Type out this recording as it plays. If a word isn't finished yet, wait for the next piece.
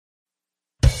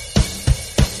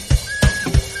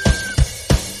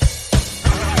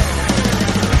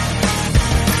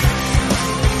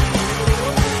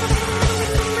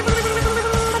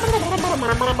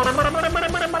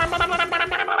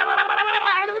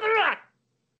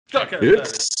Shotcast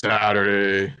It's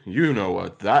Saturday. You know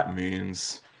what that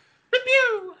means.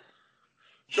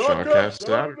 Saturday. Shotcast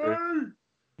Saturday.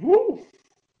 Woo!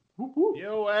 Woo, woo.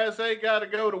 Yo, ass ain't got to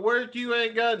go to work. You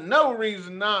ain't got no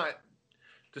reason not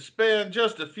to spend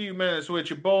just a few minutes with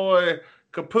your boy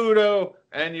Caputo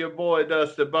and your boy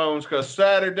Dusty Bones, because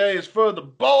Saturday is for the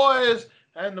boys,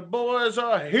 and the boys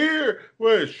are here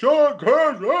with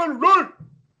Shotcast Saturday.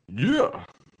 Yeah.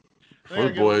 For Then I the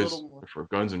get a boys, little more. for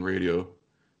Guns and Radio,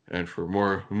 and for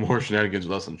more shenanigans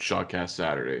with us on Shotcast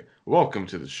Saturday. Welcome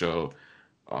to the show.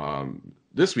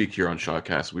 This week here on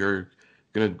Shotcast, we are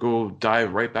gonna go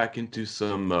dive right back into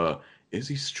some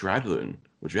Izzy Stradlin,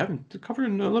 which we haven't covered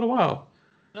in a little while.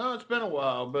 No, it's been a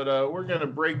while, but we're going to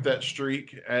break that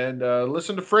streak and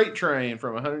listen to Freight Train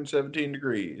from 117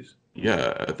 Degrees.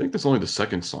 Yeah, I think that's only the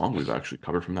second song we've actually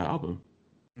covered from that album.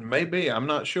 Maybe, I'm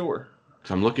not sure.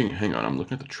 So I'm looking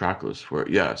at the track list for it.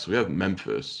 Yeah, so we have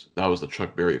Memphis. That was the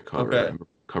Chuck Berry cover. Okay. I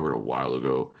covered a while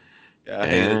ago. Yeah, I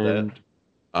hated that. And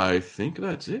I think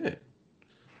that's it.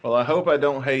 Well, I hope I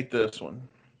don't hate this one.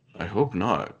 I hope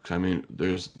not. 'Cause, I mean,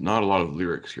 there's not a lot of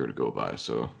lyrics here to go by,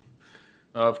 so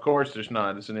Of course there's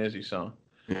not. It's an Izzy song.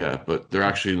 yeah, but they're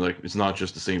actually like it's not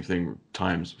just the same thing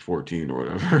times 14 or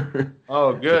whatever.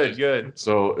 Oh, good, good.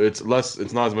 So it's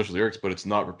not as much lyrics, but it's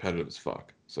not repetitive as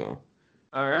fuck. So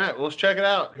All right, well, let's check it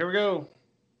out. Here we go.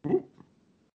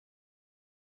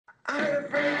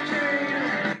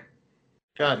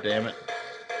 God damn it.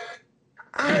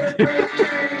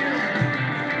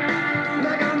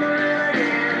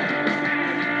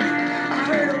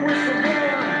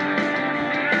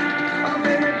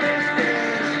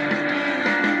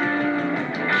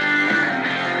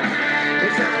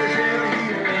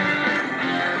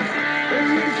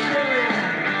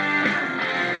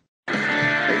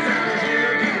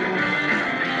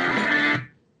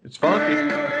 It's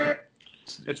funky.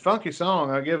 It's a funky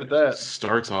song, I'll give it that.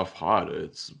 starts off hot.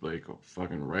 It's like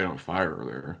fucking right on fire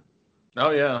there.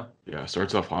 Oh, yeah. Yeah, it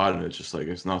starts off hot and it's just like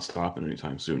it's not stopping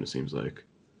anytime soon, it seems like.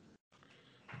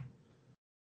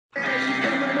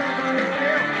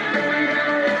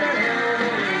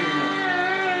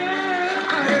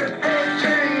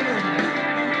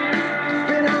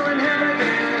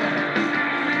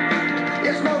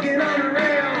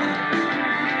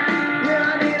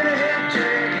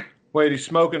 Wait, he's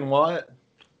smoking what?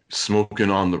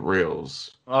 Smoking on the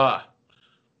rails. Ah.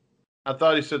 I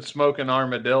thought he said smoking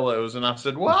armadillos, and I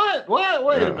said, what? What?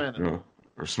 Wait a Yeah, minute. yeah.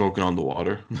 Or smoking on the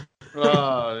water.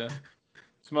 Oh, yeah.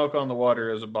 Smoke on the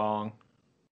water is a bong.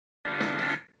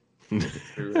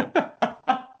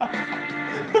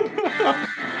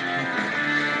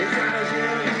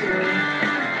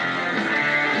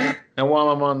 And while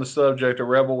I'm on the subject, a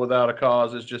rebel without a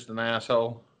cause is just an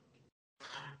asshole.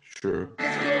 Sure.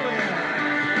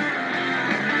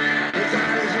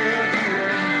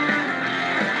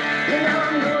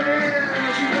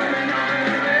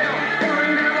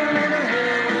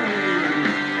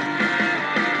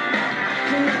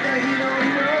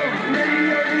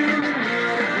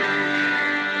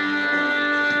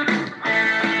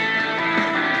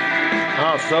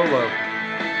 Oh, solo.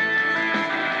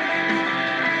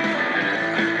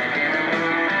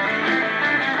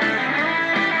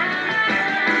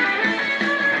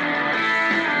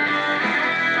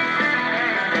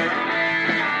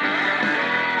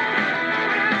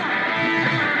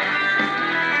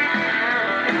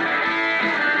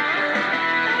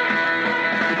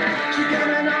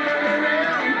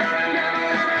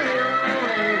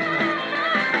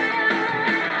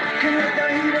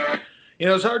 You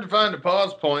know, it's hard to find a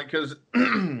pause point because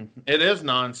it is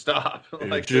nonstop.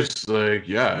 It's just like,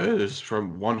 yeah, it is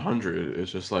from 100.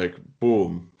 It's just like,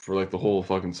 boom, for like the whole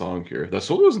fucking song here. That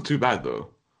solo isn't too bad though.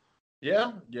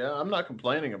 yeah, I'm not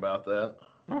complaining about that.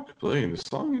 I'm not complaining.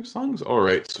 The song's all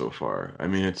right so far. I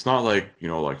mean, it's not like,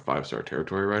 like 5-star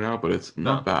territory right now, but it's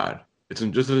not bad. It's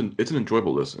it's an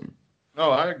enjoyable listen.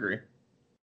 Oh, I agree.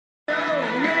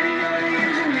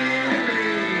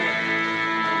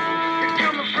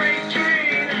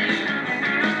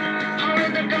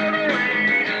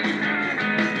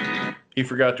 He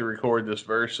forgot to record this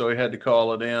verse, so he had to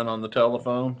call it in on the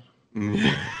telephone. He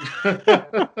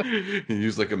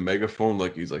used like a megaphone,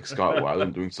 like he's like Scott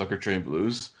Weiland doing Sucker Train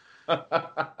Blues.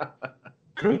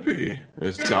 Could be.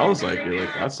 It sounds like you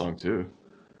like that song too.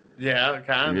 Yeah,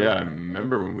 kind of. Yeah, I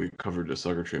remember when we covered the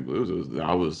Sucker Train Blues.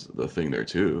 That was the thing there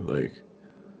too. Like,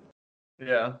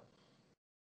 yeah.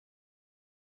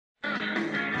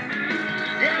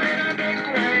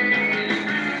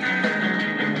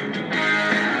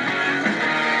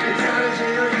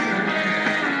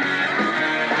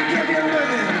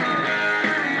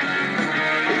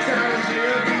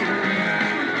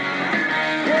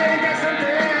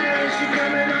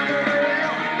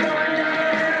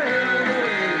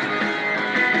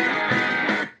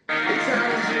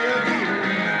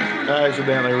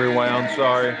 accidentally rewound.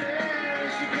 Sorry.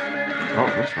 Oh,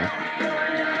 that's fine.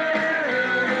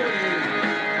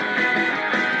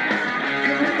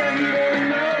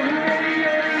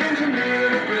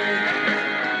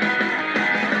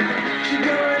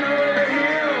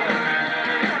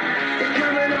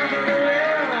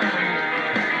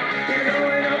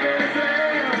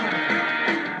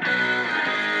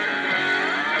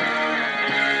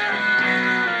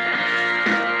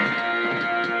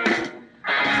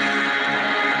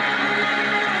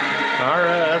 All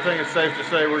right, I think it's safe to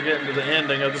say we're getting to the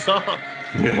ending of the song.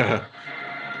 Yeah.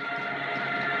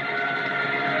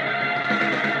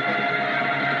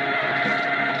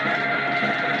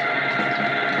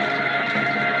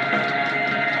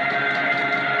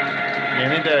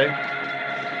 Any day.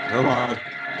 Come on.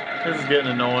 This is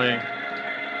getting annoying.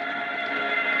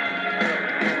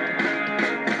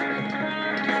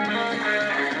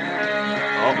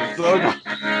 Oh, so good.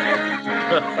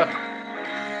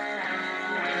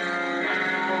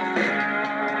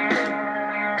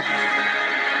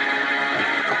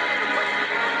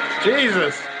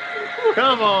 Jesus.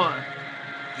 Come on.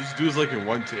 These dudes like in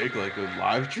one take, like a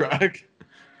live track.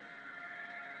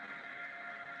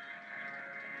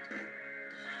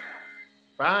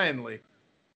 Finally.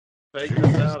 Take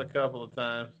this out a couple of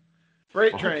times.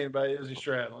 Freight Train by Izzy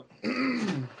Stradlin.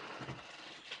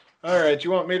 All right, you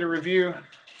want me to review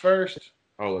first?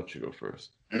 I'll let you go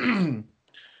first. The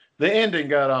ending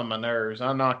got on my nerves.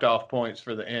 I knocked off points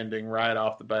for the ending right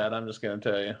off the bat. I'm just going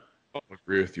to tell you. I'll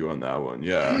agree with you on that one.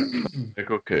 Yeah.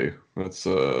 Like, okay. That's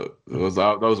that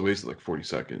was wasted like 40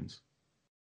 seconds.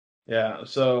 Yeah,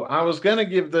 so I was going to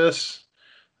give this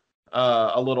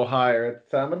a little higher at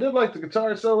the time. I did like the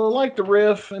guitar solo, I liked the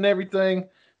riff and everything.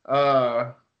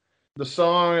 The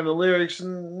song and the lyrics,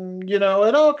 and it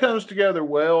all comes together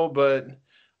well, but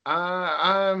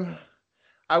I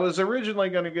was originally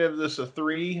going to give this a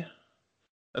 3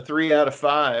 out of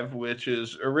 5, which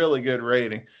is a really good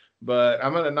rating. But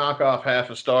I'm going to knock off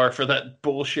half a star for that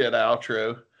bullshit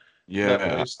outro. Yeah.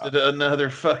 That wasted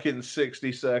another fucking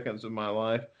 60 seconds of my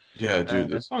life. Yeah, dude,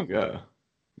 this song, yeah.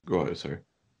 Go ahead, sir.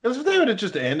 Because if they would have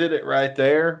just ended it right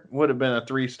there, would have been a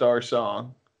 3-star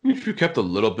song. If you kept a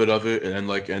little bit of it and then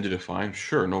like ended it fine,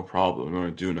 sure, no problem. You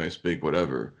want to do a nice big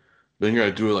whatever. Then you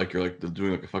gotta do it like you're like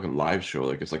doing like a fucking live show,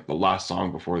 like it's like the last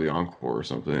song before the encore or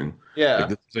something. Yeah. Like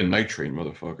this is a Night Train,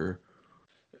 motherfucker.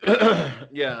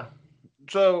 Yeah.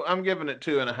 So I'm giving it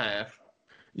 2.5.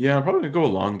 Yeah, I'm probably gonna go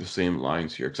along the same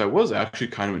lines here because I was actually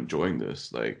kind of enjoying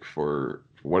this, like for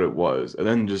what it was, and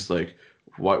then just like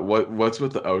what's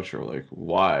with the outro? Like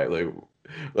why? Like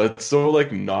that's so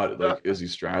like not like Izzy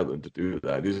Stradlin to do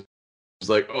that. He's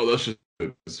like, oh, that's just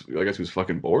I guess he was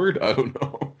fucking bored. I don't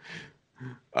know.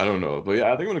 I don't know, but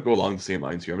yeah, I think I'm gonna go along the same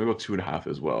lines here. I'm gonna go 2.5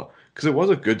 as well because it was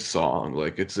a good song.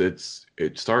 Like it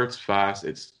starts fast.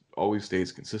 It's always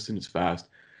stays consistent. It's fast.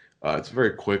 It's a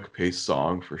very quick paced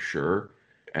song for sure,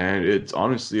 and it's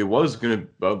honestly it was gonna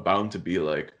bound to be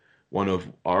like one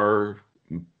of our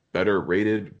better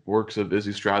rated works of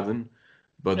Izzy Stradlin,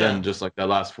 but then just like that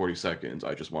last 40 seconds,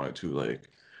 I just wanted to like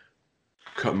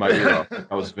cut my ear off.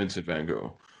 I was Vincent Van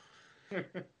Gogh.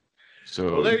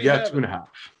 So Well, yeah, 2.5.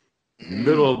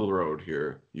 Middle of the road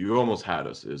here. You almost had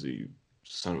us, Izzy, you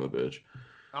son of a bitch.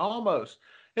 Almost.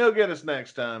 He'll get us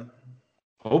next time.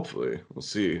 Hopefully. We'll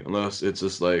see. Unless it's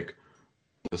just like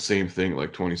the same thing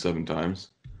like 27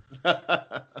 times.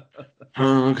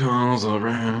 Comes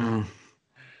around.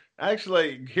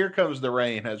 Actually, Here Comes the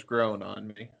Rain has grown on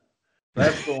me.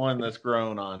 That's the one that's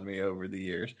grown on me over the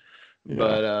years. Yeah.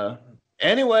 But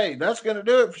anyway, that's going to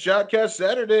do it for Shotcast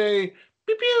Saturday.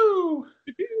 Pew pew!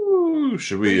 Pew pew!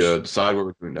 Should we decide what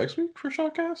we're doing next week for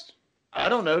Shotcast? I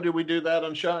don't know. Did we do that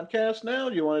on Shotcast now?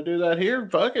 Do you want to do that here?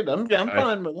 Fuck it. I'm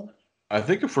fine with it. I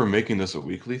think if we're making this a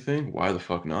weekly thing, why the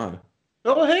fuck not?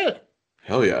 Go ahead.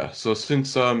 Hell yeah. So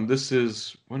since this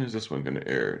is when is this one going to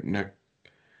air?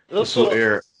 This will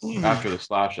air after the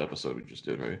Slash episode we just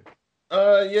did, right?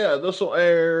 Yeah, this will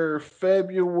air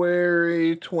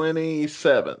February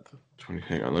 27th.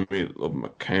 Hang on, let me open my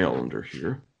calendar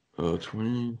here.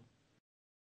 20.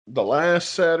 The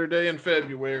last Saturday in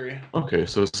February. Okay,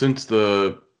 so since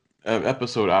the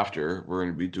episode after, we're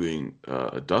going to be doing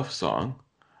a Duff song.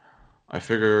 I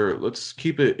figure let's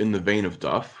keep it in the vein of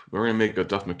Duff. We're going to make a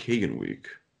Duff McKagan week.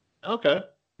 Okay.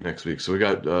 Next week. So we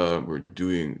got we're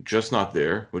doing Just Not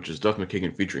There, which is Duff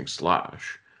McKagan featuring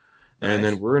Slash. Nice. And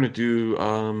then we're going to do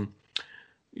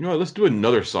let's do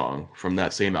another song from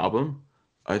that same album.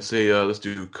 I'd say let's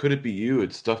do Could It Be You?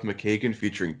 It's Duff McKagan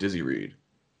featuring Dizzy Reed.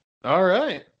 All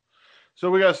right. So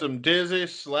we got some Dizzy,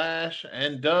 Slash,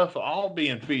 and Duff all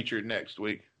being featured next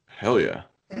week. Hell yeah.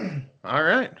 All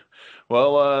right.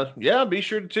 Well, yeah, be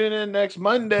sure to tune in next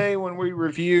Monday when we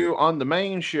review on the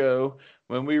main show,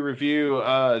 when we review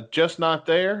Just Not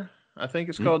There. I think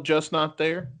it's called Just Not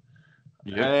There.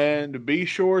 Yep. And be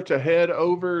sure to head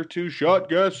over to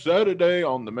Shotgun Saturday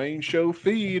on the main show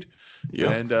feed. Yep.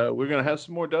 And we're going to have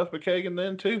some more Duff McKagan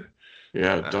then, too.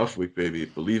 Yeah, Duff Week, baby.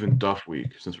 Believe in Duff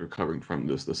Week, since we're covering from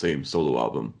the same solo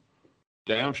album.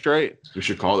 Damn straight. We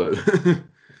should call it.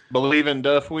 Believe in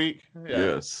Duff Week? Yeah.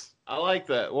 Yes. I like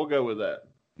that. We'll go with that.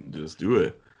 Just do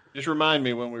it. Just remind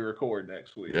me when we record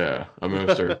next week. Yeah, I'm going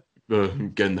to start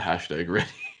getting the hashtag ready.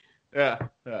 Yeah.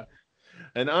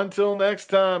 And until next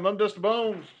time, I'm Dusty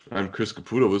Bones. I'm Chris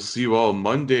Caputo. We'll see you all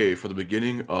Monday for the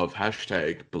beginning of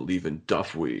hashtag Believe in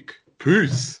Duff Week.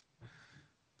 Peace.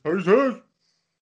 Peace.